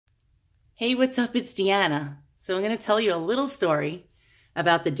Hey, what's up? It's Deanna. So I'm going to tell you a little story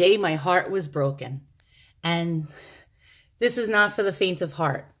about the day my heart was broken. And this is not for the faint of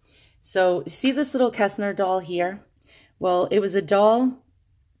heart. So see this little Kestner doll here? Well, it was a doll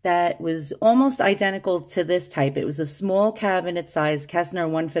that was almost identical to this type. It was a small cabinet-sized Kestner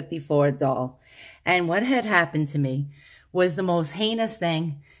 154 doll. And what had happened to me was the most heinous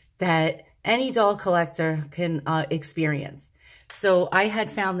thing that any doll collector can experience. So I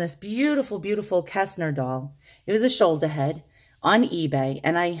had found this beautiful, beautiful Kestner doll. It was a shoulder head on eBay.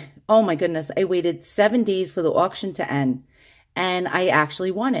 And oh my goodness, I waited 7 days for the auction to end. And I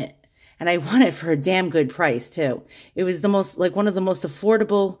actually won it. And I won it for a damn good price too. It was one of the most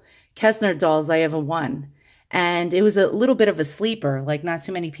affordable Kestner dolls I ever won. And it was a little bit of a sleeper. Like not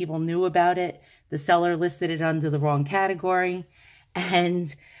too many people knew about it. The seller listed it under the wrong category.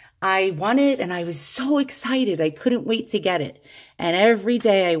 And I won it and I was so excited. I couldn't wait to get it. And every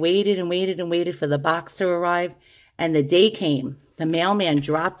day I waited and waited and waited for the box to arrive. And the day came. The mailman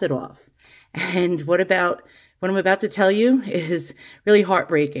dropped it off. And what I'm about to tell you is really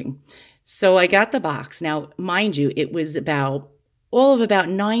heartbreaking. So I got the box. Now, mind you, it was about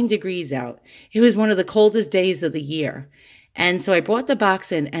 9 degrees out. It was one of the coldest days of the year. And so I brought the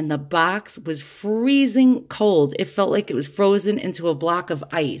box in and the box was freezing cold. It felt like it was frozen into a block of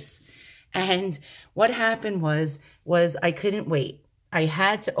ice. And what happened was I couldn't wait. I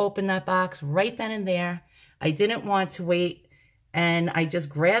had to open that box right then and there. I didn't want to wait. And I just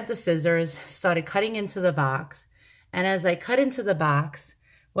grabbed the scissors, started cutting into the box. And as I cut into the box,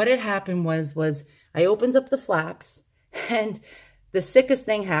 what had happened was I opened up the flaps and the sickest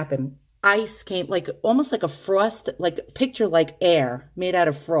thing happened. Ice came, almost like a frost, picture like air made out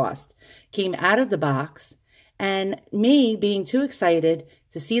of frost, came out of the box. And me being too excited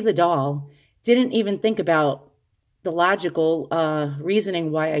to see the doll, didn't even think about the logical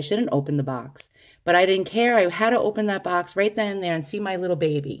reasoning why I shouldn't open the box. But I didn't care. I had to open that box right then and there and see my little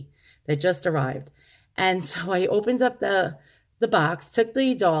baby that just arrived. And so I opened up the box, took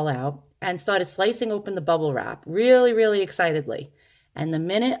the doll out, and started slicing open the bubble wrap really, really excitedly. And the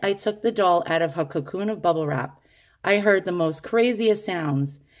minute I took the doll out of her cocoon of bubble wrap, I heard the most craziest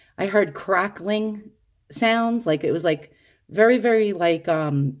sounds. I heard crackling sounds, it was very, very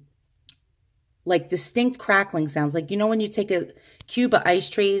distinct crackling sounds. When you take a cube of ice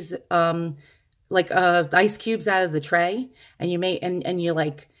trays, ice cubes out of the tray, and you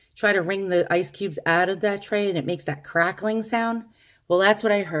try to wring the ice cubes out of that tray, and it makes that crackling sound. Well, that's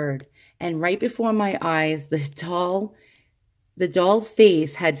what I heard. And right before my eyes, the doll's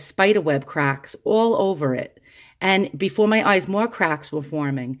face had spiderweb cracks all over it. And before my eyes, more cracks were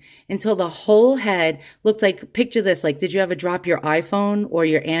forming until the whole head looked like, picture this, did you ever drop your iPhone or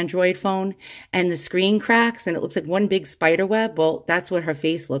your Android phone and the screen cracks and it looks like one big spider web? Well, that's what her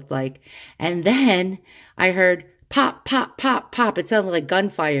face looked like. And then I heard pop, pop, pop, pop. It sounded like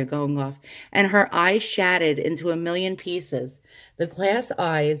gunfire going off. And her eyes shattered into a million pieces. The glass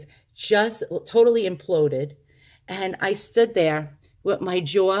eyes just totally imploded. And I stood there with my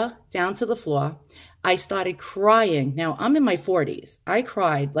jaw down to the floor. I started crying. Now, I'm in my 40s. I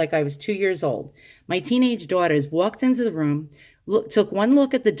cried like I was 2 years old. My teenage daughters walked into the room, took one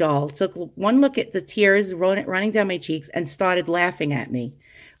look at the doll, took one look at the tears running down my cheeks, and started laughing at me.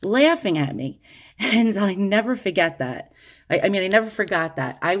 And I never forget that. I never forgot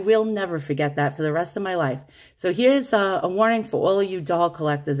that. I will never forget that for the rest of my life. So here's a warning for all of you doll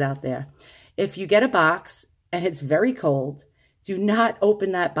collectors out there. If you get a box and it's very cold, do not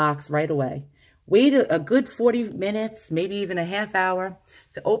open that box right away. Wait a good 40 minutes, maybe even a half hour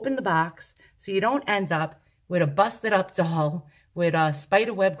to open the box so you don't end up with a busted up doll with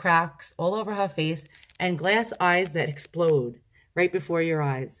spiderweb cracks all over her face and glass eyes that explode right before your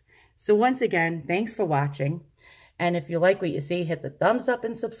eyes. So once again, thanks for watching. And if you like what you see, hit the thumbs up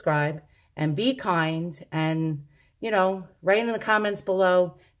and subscribe and be kind and, write in the comments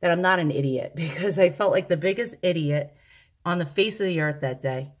below that I'm not an idiot because I felt like the biggest idiot on the face of the earth that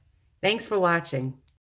day. Thanks for watching.